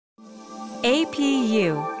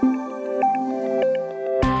APU,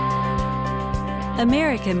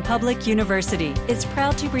 American Public University, is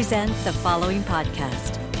proud to present the following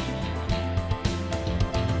podcast.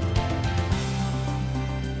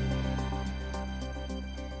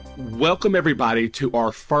 Welcome, everybody, to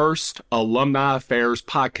our first Alumni Affairs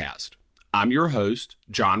podcast. I'm your host,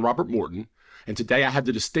 John Robert Morton, and today I have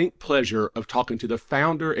the distinct pleasure of talking to the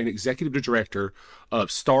founder and executive director of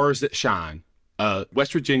Stars That Shine, a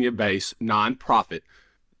West Virginia-based nonprofit.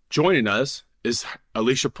 Joining us is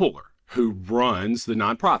Alicia Puller, who runs the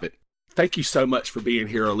nonprofit. Thank you so much for being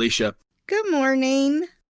here, Alicia. Good morning.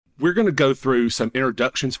 We're going to go through some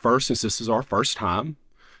introductions first, since this is our first time.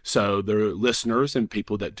 So the listeners and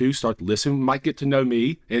people that do start to listen might get to know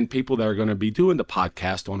me and people that are going to be doing the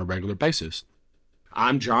podcast on a regular basis.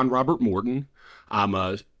 I'm John Robert Morton. I'm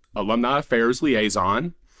a Alumni Affairs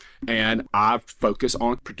Liaison, and I focus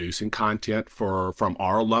on producing content from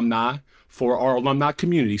our alumni, for our alumni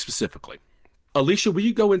community specifically. Alicia, will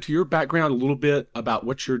you go into your background a little bit about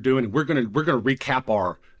what you're doing? We're gonna recap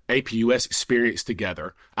our APUS experience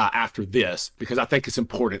together after this, because I think it's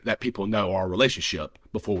important that people know our relationship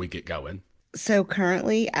before we get going. So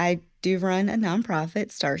currently I do run a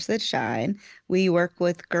nonprofit, Stars That Shine. We work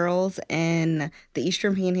with girls in the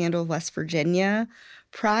Eastern Panhandle of West Virginia.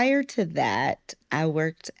 Prior to that, I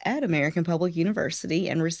worked at American Public University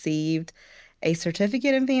and received a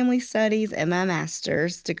certificate in family studies and my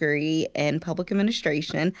master's degree in public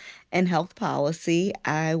administration and health policy.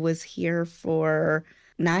 I was here for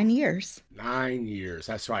 9 years. 9 years.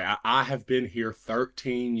 That's right. I have been here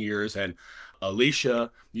 13 years, and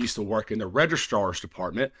Alicia used to work in the registrar's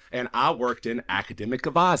department, and I worked in academic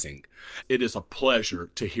advising. It is a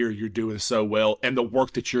pleasure to hear you're doing so well and the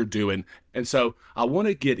work that you're doing. And so I want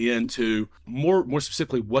to get into more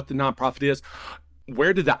specifically what the nonprofit is.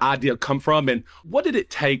 Where did the idea come from, and what did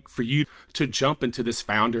it take for you to jump into this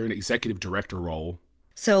founder and executive director role?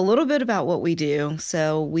 So a little bit about what we do.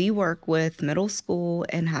 So we work with middle school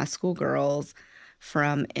and high school girls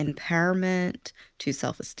from empowerment to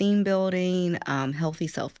self-esteem building, healthy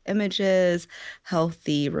self-images,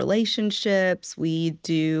 healthy relationships. We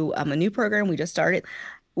do a new program we just started,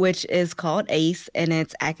 which is called ACE, and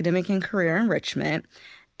it's Academic and Career Enrichment.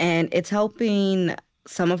 And it's helping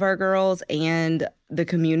some of our girls and the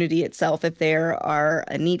community itself, if there are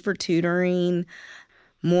a need for tutoring,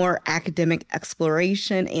 more academic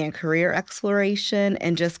exploration and career exploration,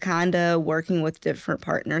 and just kind of working with different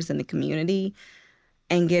partners in the community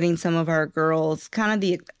and getting some of our girls kind of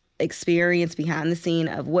the experience behind the scene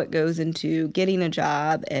of what goes into getting a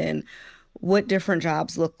job and what different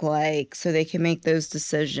jobs look like, so they can make those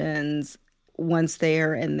decisions once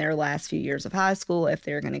they're in their last few years of high school, if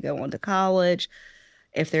they're going to go on to college,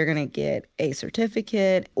 if they're going to get a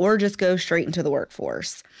certificate, or just go straight into the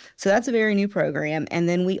workforce. So that's a very new program. And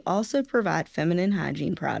then we also provide feminine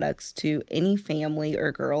hygiene products to any family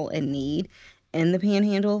or girl in need in the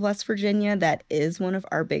Panhandle of West Virginia. That is one of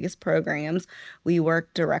our biggest programs. We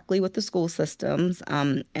work directly with the school systems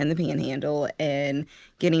in the Panhandle and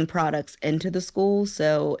getting products into the school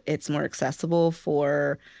so it's more accessible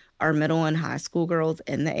for our middle and high school girls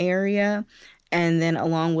in the area. And then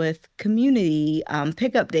along with community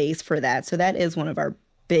pickup days for that. So that is one of our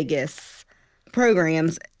biggest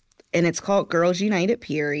programs, and it's called Girls United,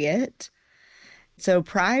 period. So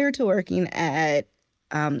prior to working at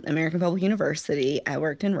American Public University, I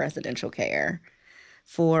worked in residential care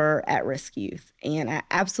for at-risk youth, and I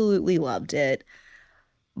absolutely loved it.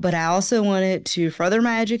 But I also wanted to further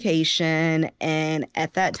my education, and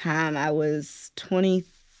at that time I was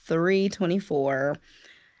 23, 24,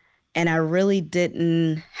 and I really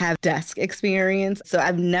didn't have desk experience. So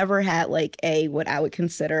I've never had what I would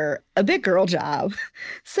consider a big girl job.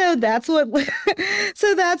 So that's what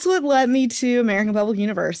led me to American Public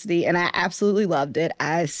University, and I absolutely loved it.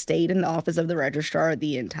 I stayed in the office of the registrar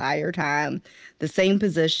the entire time, the same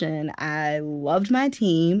position. I loved my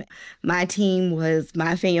team. My team was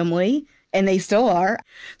my family, and they still are.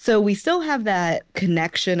 So we still have that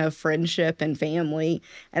connection of friendship and family.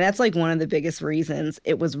 And that's one of the biggest reasons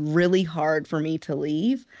it was really hard for me to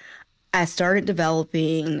leave. I started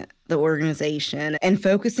developing the organization and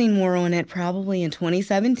focusing more on it probably in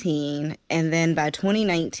 2017. And then by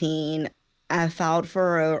 2019, I filed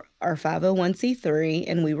for our 501c3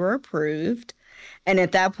 and we were approved. And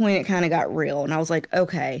at that point, it kind of got real. And I was like,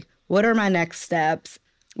 okay, what are my next steps?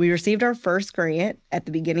 We received our first grant at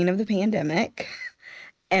the beginning of the pandemic,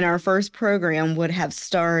 and our first program would have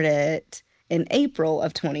started in April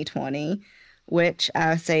of 2020, which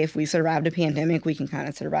I say if we survived a pandemic, we can kind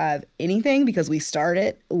of survive anything because we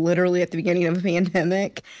started literally at the beginning of a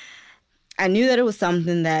pandemic. I knew that it was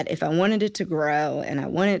something that if I wanted it to grow and I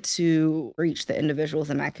wanted to reach the individuals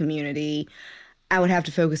in my community, I would have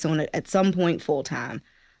to focus on it at some point full time.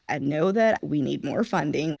 I know that we need more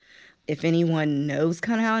funding. If anyone knows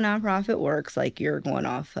kind of how a nonprofit works, like you're going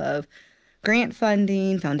off of grant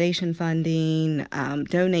funding, foundation funding,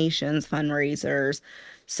 donations, fundraisers.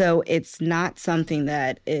 So it's not something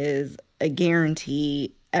that is a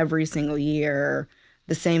guarantee every single year,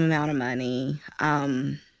 the same amount of money.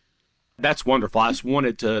 That's wonderful. That's one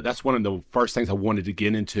of the first things I wanted to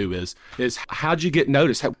get into is how'd you get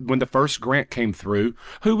noticed? When the first grant came through,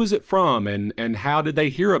 who was it from and how did they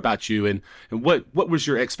hear about you? And what was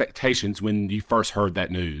your expectations when you first heard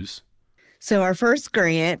that news? So our first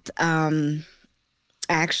grant, I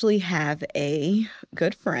actually have a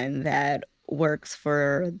good friend that works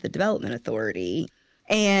for the Development Authority.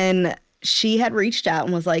 And she had reached out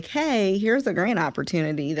and was like, hey, here's a grant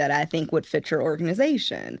opportunity that I think would fit your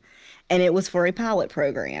organization. And it was for a pilot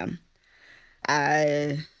program.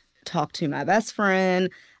 I talked to my best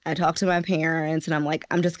friend, I talked to my parents, and I'm like,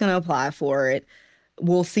 I'm just going to apply for it.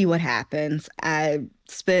 We'll see what happens. I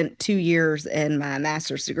spent 2 years in my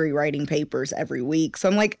master's degree writing papers every week. So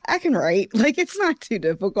I'm like, I can write. Like, it's not too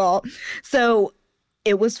difficult. So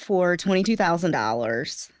it was for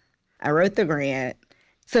 $22,000. I wrote the grant.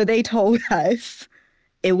 So they told us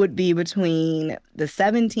it would be between the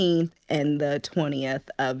 17th and the 20th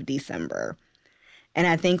of December. And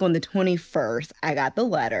I think on the 21st, I got the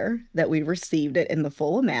letter that we received it in the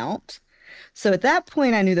full amount. So at that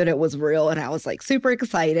point, I knew that it was real and I was like super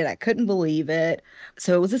excited. I couldn't believe it.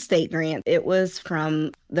 So it was a state grant. It was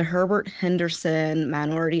from the Herbert Henderson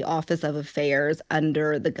Minority Office of Affairs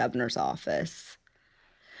under the governor's office.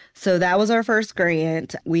 So that was our first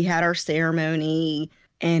grant. We had our ceremony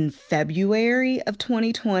in February of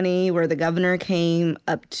 2020, where the governor came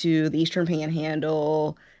up to the Eastern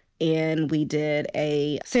Panhandle and we did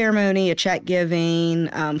a ceremony, a check giving,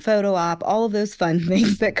 photo op, all of those fun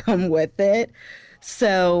things that come with it.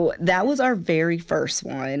 So that was our very first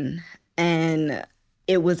one. And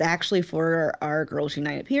it was actually for our Girls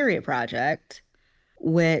United Period project,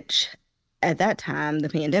 which at that time, the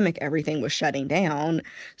pandemic, everything was shutting down.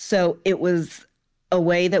 So it was a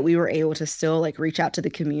way that we were able to still like reach out to the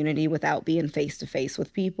community without being face to face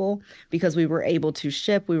with people, because we were able to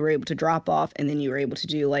ship, we were able to drop off, and then you were able to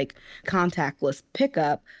do like contactless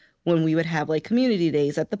pickup when we would have like community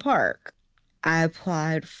days at the park. I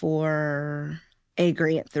applied for a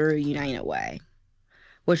grant through United Way,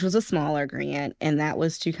 which was a smaller grant, and that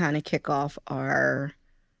was to kind of kick off our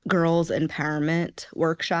girls empowerment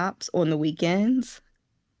workshops on the weekends.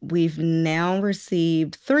 We've now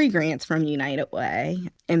received 3 grants from United Way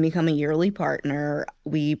and become a yearly partner.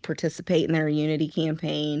 We participate in their Unity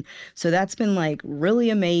campaign. So that's been like really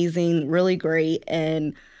amazing, really great.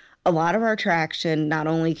 And a lot of our traction not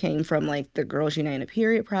only came from like the Girls United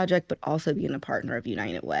Period project, but also being a partner of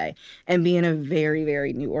United Way and being a very,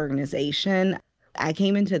 very new organization. I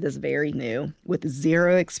came into this very new with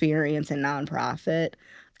 0 experience in nonprofit.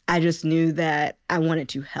 I just knew that I wanted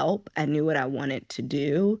to help. I knew what I wanted to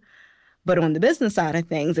do. But on the business side of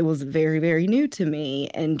things, it was very, very new to me.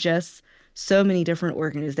 And just so many different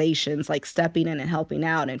organizations like stepping in and helping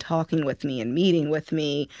out and talking with me and meeting with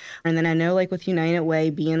me. And then I know like with United Way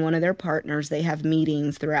being one of their partners, they have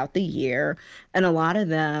meetings throughout the year. And a lot of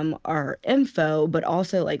them are info, but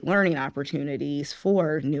also like learning opportunities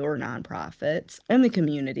for newer nonprofits in the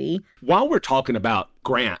community. While we're talking about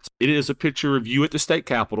grants, it is a picture of you at the state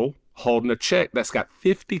capitol holding a check that's got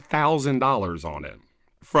 $50,000 on it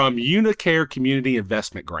from Unicare Community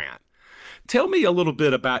Investment Grant. Tell me a little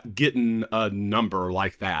bit about getting a number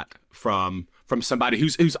like that from somebody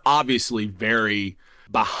who's obviously very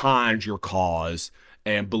behind your cause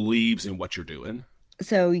and believes in what you're doing.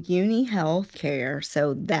 So Uni Healthcare,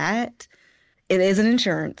 so that it is an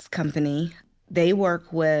insurance company. They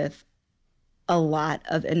work with a lot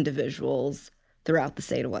of individuals throughout the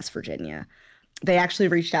state of West Virginia. They actually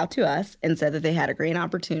reached out to us and said that they had a grant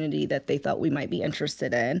opportunity that they thought we might be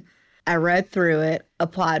interested in. I read through it,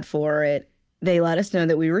 applied for it. They let us know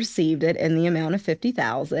that we received it in the amount of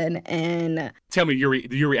 $50,000. And tell me your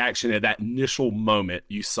reaction at that initial moment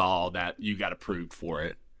you saw that you got approved for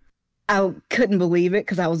it. I couldn't believe it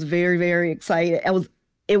because I was very, very excited.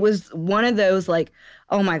 It was one of those like,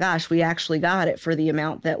 oh my gosh, we actually got it for the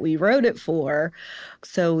amount that we wrote it for.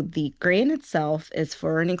 So the grant itself is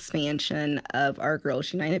for an expansion of our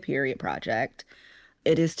Girls United Period project.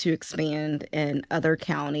 It is to expand in other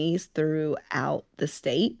counties throughout the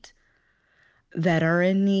state that are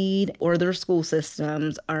in need, or their school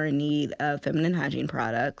systems are in need of feminine hygiene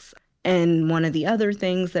products. And one of the other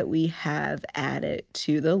things that we have added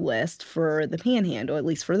to the list for the Panhandle, at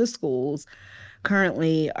least for the schools,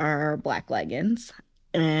 currently are black leggings.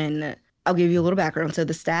 And I'll give you a little background. So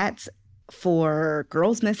the stats for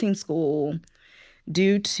girls missing school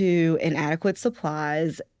due to inadequate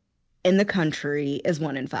supplies in the country is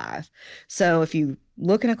 1 in 5. So if you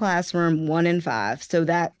look in a classroom, 1 in 5. So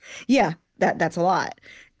that's a lot.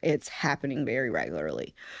 It's happening very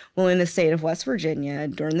regularly. Well, in the state of West Virginia,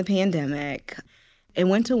 during the pandemic, it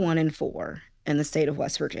went to 1 in 4 in the state of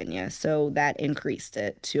West Virginia. So that increased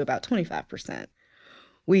it to about 25%.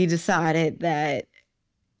 We decided that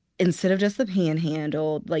instead of just the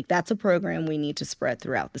Panhandle, like that's a program we need to spread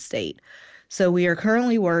throughout the state. So we are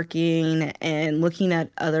currently working and looking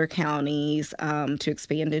at other counties to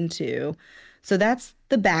expand into. So that's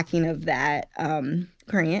the backing of that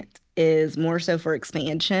grant is more so for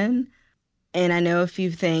expansion. And I know a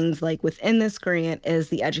few things like within this grant is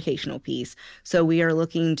the educational piece. So we are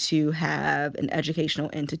looking to have an educational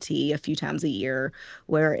entity a few times a year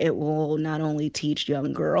where it will not only teach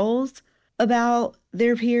young girls about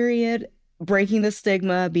their period, breaking the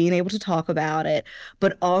stigma, being able to talk about it,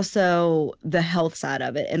 but also the health side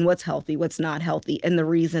of it and what's healthy, what's not healthy, and the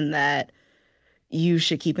reason that you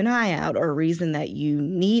should keep an eye out or a reason that you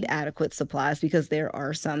need adequate supplies, because there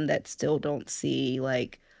are some that still don't see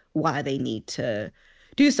like why they need to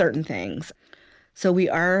do certain things. So we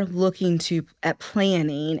are looking at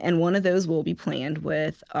planning, and one of those will be planned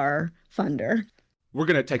with our funder. We're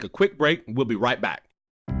going to take a quick break. We'll be right back.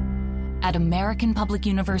 At American Public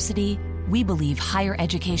University, we believe higher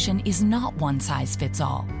education is not one size fits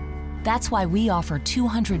all. That's why we offer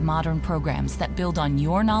 200 modern programs that build on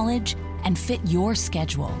your knowledge and fit your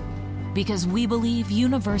schedule. Because we believe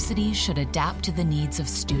universities should adapt to the needs of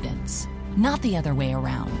students, not the other way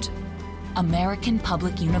around. American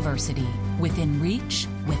Public University, within reach,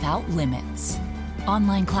 without limits.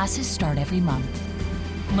 Online classes start every month.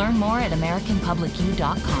 Learn more at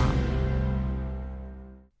AmericanPublicU.com.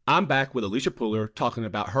 I'm back with Alicia Pooler talking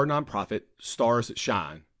about her nonprofit, Stars That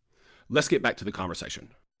Shine. Let's get back to the conversation.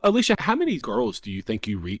 Alicia, how many girls do you think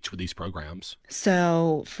you reach with these programs?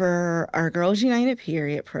 So for our Girls United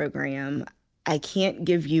Period program, I can't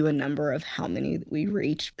give you a number of how many we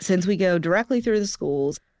reach since we go directly through the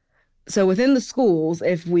schools. So within the schools,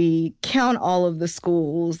 if we count all of the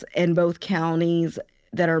schools in both counties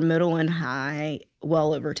that are middle and high,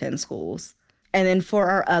 well over 10 schools. And then for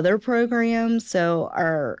our other programs, so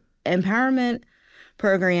our empowerment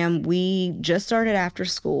program, we just started after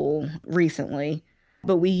school recently,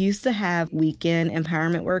 but we used to have weekend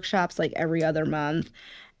empowerment workshops like every other month.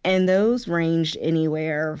 And those ranged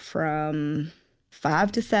anywhere from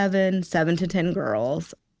 5 to 7, 7 to 10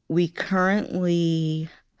 girls. We currently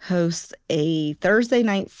host a Thursday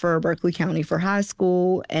night for Berkeley County for high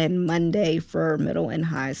school and Monday for middle and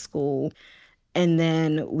high school. And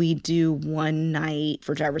then we do one night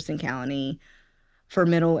for Jefferson County for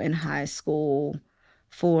middle and high school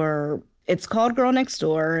it's called Girl Next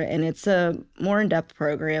Door, and it's a more in-depth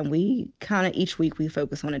program. We kind of each week we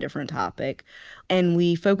focus on a different topic, and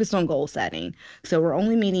we focused on goal setting. So we're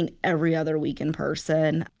only meeting every other week in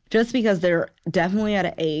person just because they're definitely at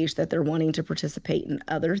an age that they're wanting to participate in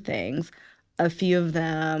other things. A few of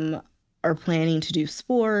them are planning to do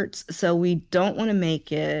sports, so we don't want to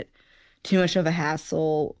make it too much of a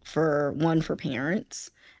hassle for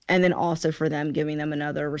parents, and then also for them, giving them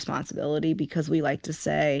another responsibility, because we like to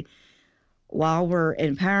say, while we're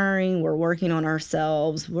empowering, we're working on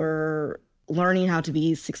ourselves, we're learning how to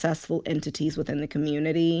be successful entities within the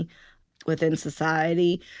community, within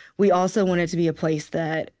society. We also want it to be a place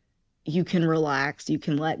that you can relax, you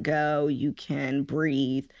can let go, you can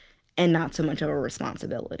breathe, and not so much of a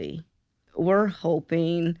responsibility. We're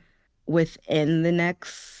hoping within the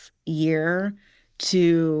next year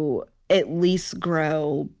to at least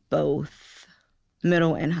grow both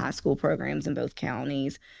middle and high school programs in both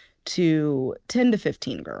counties to 10 to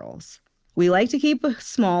 15 girls. We like to keep a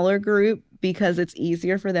smaller group because it's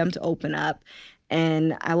easier for them to open up.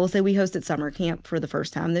 And I will say we hosted summer camp for the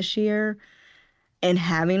first time this year. And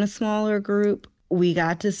having a smaller group, we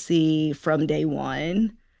got to see from day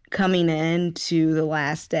one, coming in to the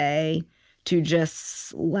last day, to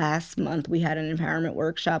just last month, we had an empowerment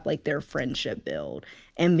workshop, like their friendship build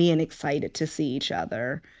and being excited to see each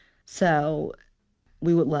other. So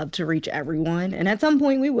we would love to reach everyone. And at some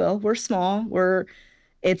point we will. We're small.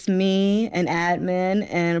 It's me, an admin,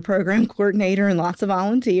 and a program coordinator, and lots of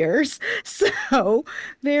volunteers. So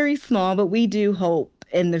very small, but we do hope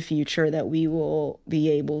in the future that we will be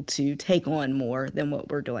able to take on more than what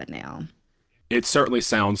we're doing now. It certainly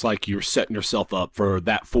sounds like you're setting yourself up for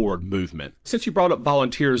that forward movement. Since you brought up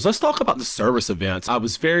volunteers, let's talk about the service events. I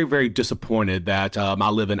was very, very disappointed that I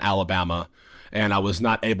live in Alabama and I was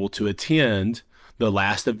not able to attend the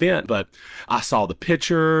last event, but I saw the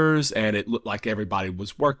pictures and it looked like everybody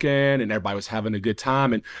was working and everybody was having a good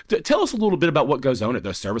time. And tell us a little bit about what goes on at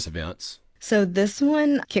those service events. So this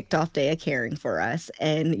one kicked off Day of Caring for us,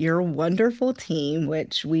 and your wonderful team,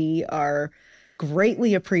 which we are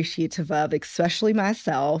greatly appreciative of, especially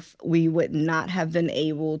myself. We would not have been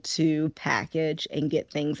able to package and get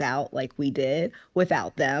things out like we did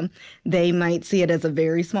without them. They might see it as a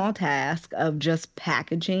very small task of just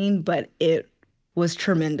packaging, but it was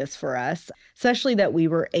tremendous for us, especially that we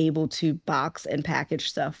were able to box and package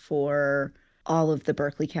stuff for all of the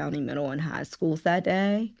Berkeley County middle and high schools that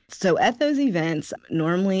day. So at those events,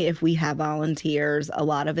 normally if we have volunteers, a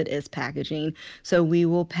lot of it is packaging. So we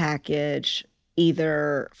will package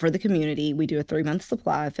either for the community, we do a 3-month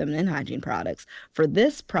supply of feminine hygiene products. For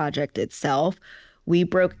this project itself, we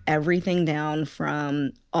broke everything down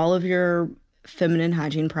from all of your feminine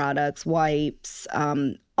hygiene products, wipes,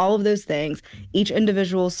 all of those things, each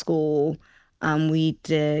individual school. We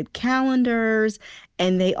did calendars,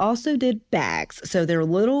 and they also did bags. So they're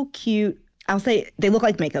little cute, I'll say they look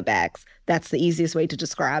like makeup bags. That's the easiest way to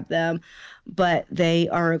describe them. But they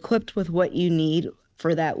are equipped with what you need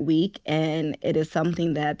for that week. And it is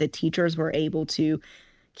something that the teachers were able to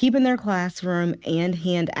keep in their classroom and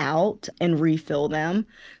hand out and refill them.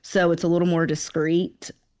 So it's a little more discreet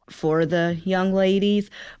for the young ladies.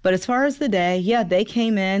 But as far as the day, yeah, they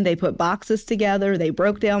came in, they put boxes together, they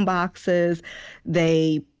broke down boxes,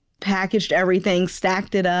 they packaged everything,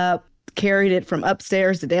 stacked it up, carried it from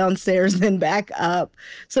upstairs to downstairs, then back up.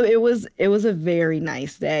 So it was a very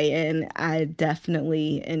nice day, and I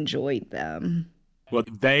definitely enjoyed them. Well,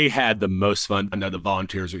 they had the most fun. I know the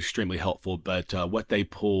volunteers are extremely helpful, but what they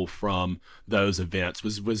pull from those events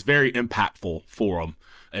was very impactful for them.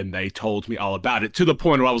 And they told me all about it to the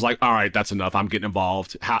point where I was like, all right, that's enough. I'm getting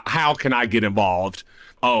involved. How can I get involved?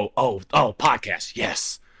 Oh, podcast.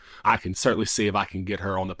 Yes. I can certainly see if I can get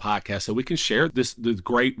her on the podcast so we can share the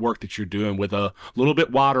great work that you're doing with a little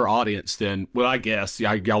bit wider audience than, well, I guess,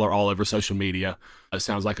 yeah, y'all are all over social media. It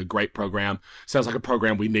sounds like a great program. Sounds like a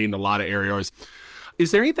program we need in a lot of areas.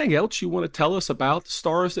 Is there anything else you want to tell us about the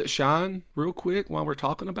Stars That Shine real quick while we're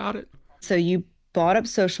talking about it? So you brought up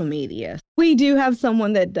social media. We do have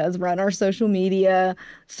someone that does run our social media.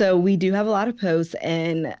 So we do have a lot of posts,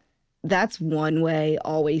 and that's one way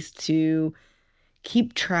always to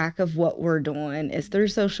keep track of what we're doing is through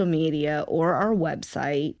social media or our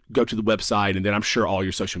website. Go to the website, and then I'm sure all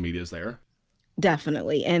your social media is there.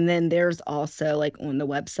 Definitely. And then there's also, like, on the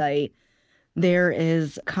website, there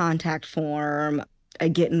is a contact form, a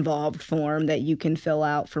get involved form that you can fill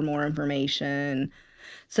out for more information.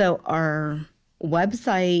 So our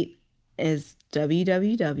website is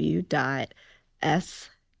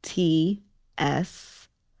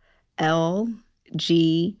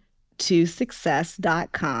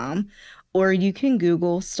www.stslg2success.com, or you can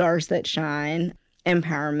Google Stars That Shine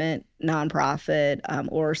Empowerment Nonprofit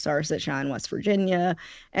or Stars That Shine West Virginia,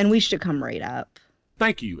 and we should come right up.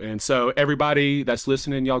 Thank you. And so everybody that's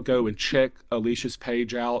listening, y'all go and check Alicia's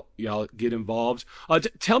page out. Y'all get involved.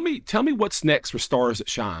 Tell me what's next for Stars That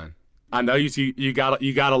Shine. I know you got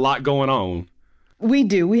a lot going on. We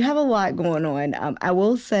do. We have a lot going on. I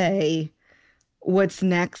will say what's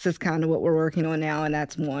next is kind of what we're working on now, and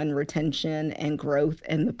that's one, retention and growth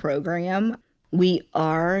in the program. We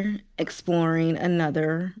are exploring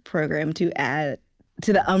another program to add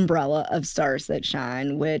to the umbrella of Stars That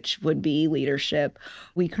Shine, which would be leadership.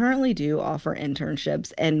 We currently do offer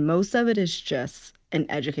internships, and most of it is just an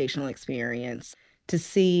educational experience to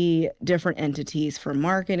see different entities from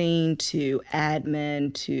marketing to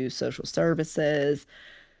admin to social services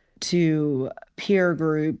to peer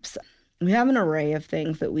groups. We have an array of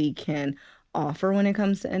things that we can offer when it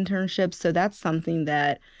comes to internships. So that's something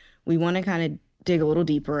that we want to kind of dig a little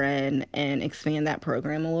deeper in and expand that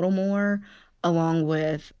program a little more, along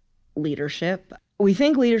with leadership. We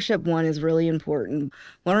think leadership, one, is really important.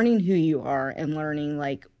 Learning who you are and learning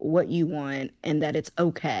like what you want, and that it's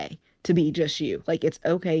okay to be just you. Like, it's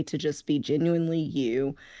okay to just be genuinely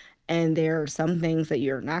you. And there are some things that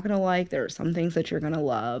you're not going to like. There are some things that you're going to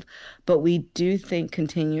love. But we do think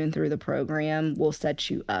continuing through the program will set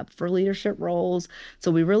you up for leadership roles. So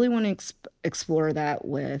we really want to explore that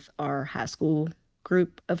with our high school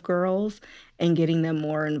group of girls and getting them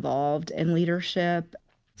more involved in leadership.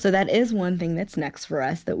 So that is one thing that's next for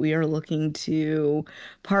us, that we are looking to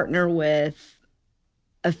partner with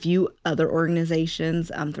a few other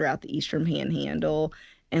organizations throughout the Eastern Panhandle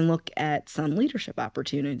and look at some leadership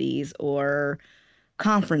opportunities or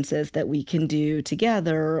conferences that we can do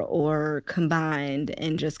together or combined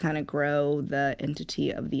and just kind of grow the entity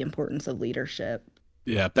of the importance of leadership.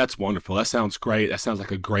 Yeah, that's wonderful. That sounds great. That sounds like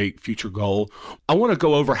a great future goal. I want to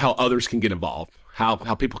go over how others can get involved,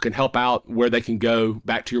 how people can help out, where they can go,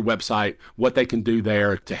 back to your website, what they can do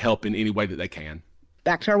there to help in any way that they can.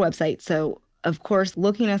 Back to our website. So, of course,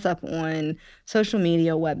 looking us up on social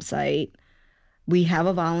media website, we have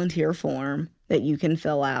a volunteer form that you can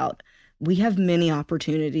fill out. We have many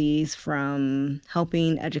opportunities from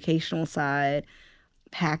helping educational side,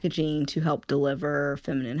 packaging to help deliver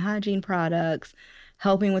feminine hygiene products,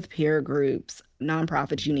 helping with peer groups,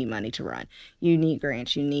 nonprofits. You need money to run. You need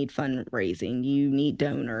grants. You need fundraising. You need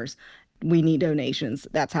donors. We need donations.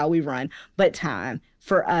 That's how we run. But time.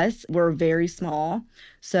 For us, we're very small.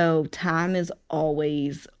 So time is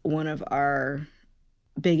always one of our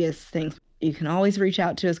biggest things. You can always reach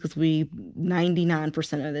out to us because we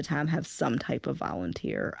 99% of the time have some type of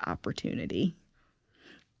volunteer opportunity.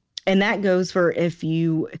 And that goes for if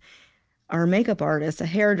you are a makeup artist, a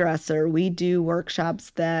hairdresser. We do workshops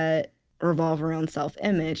that revolve around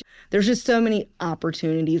self-image. There's just so many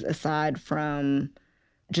opportunities aside from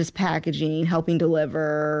just packaging, helping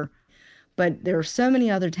deliver. But there are so many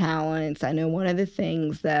other talents. I know one of the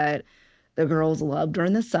things that the girls loved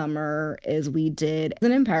during the summer is we did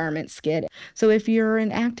an empowerment skit. So if you're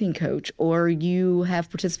an acting coach or you have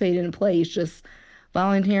participated in plays, just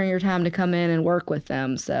volunteering your time to come in and work with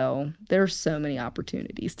them. So there's so many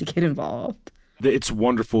opportunities to get involved. It's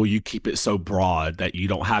wonderful you keep it so broad that you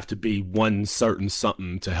don't have to be one certain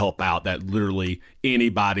something to help out, that literally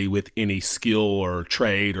anybody with any skill or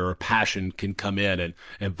trade or passion can come in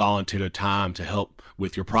and volunteer their time to help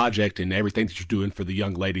with your project and everything that you're doing for the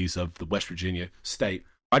young ladies of the West Virginia state.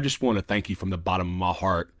 I just want to thank you from the bottom of my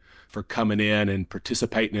heart for coming in and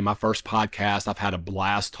participating in my first podcast. I've had a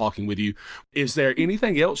blast talking with you. Is there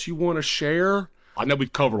anything else you want to share? I know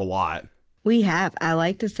we've covered a lot. We have. I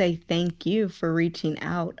like to say thank you for reaching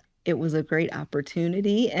out. It was a great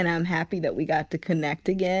opportunity, and I'm happy that we got to connect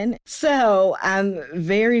again. So I'm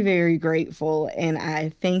very, very grateful, and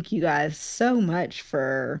I thank you guys so much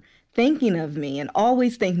for thinking of me and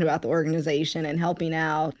always thinking about the organization and helping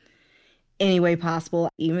out any way possible.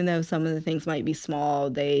 Even though some of the things might be small,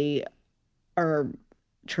 they are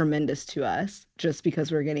tremendous to us just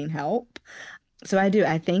because we're getting help. So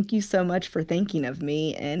I thank you so much for thinking of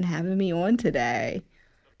me and having me on today.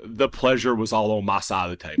 The pleasure was all on my side of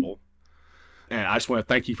the table. And I just want to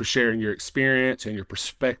thank you for sharing your experience and your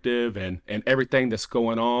perspective and everything that's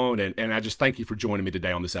going on. And I just thank you for joining me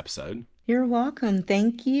today on this episode. You're welcome.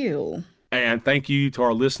 Thank you. And thank you to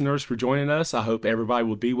our listeners for joining us. I hope everybody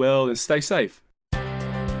will be well and stay safe.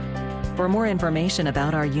 For more information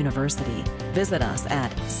about our university, visit us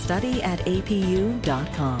at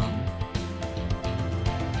studyatapu.com.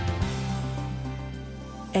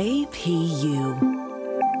 APU,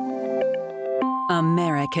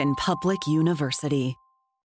 American Public University.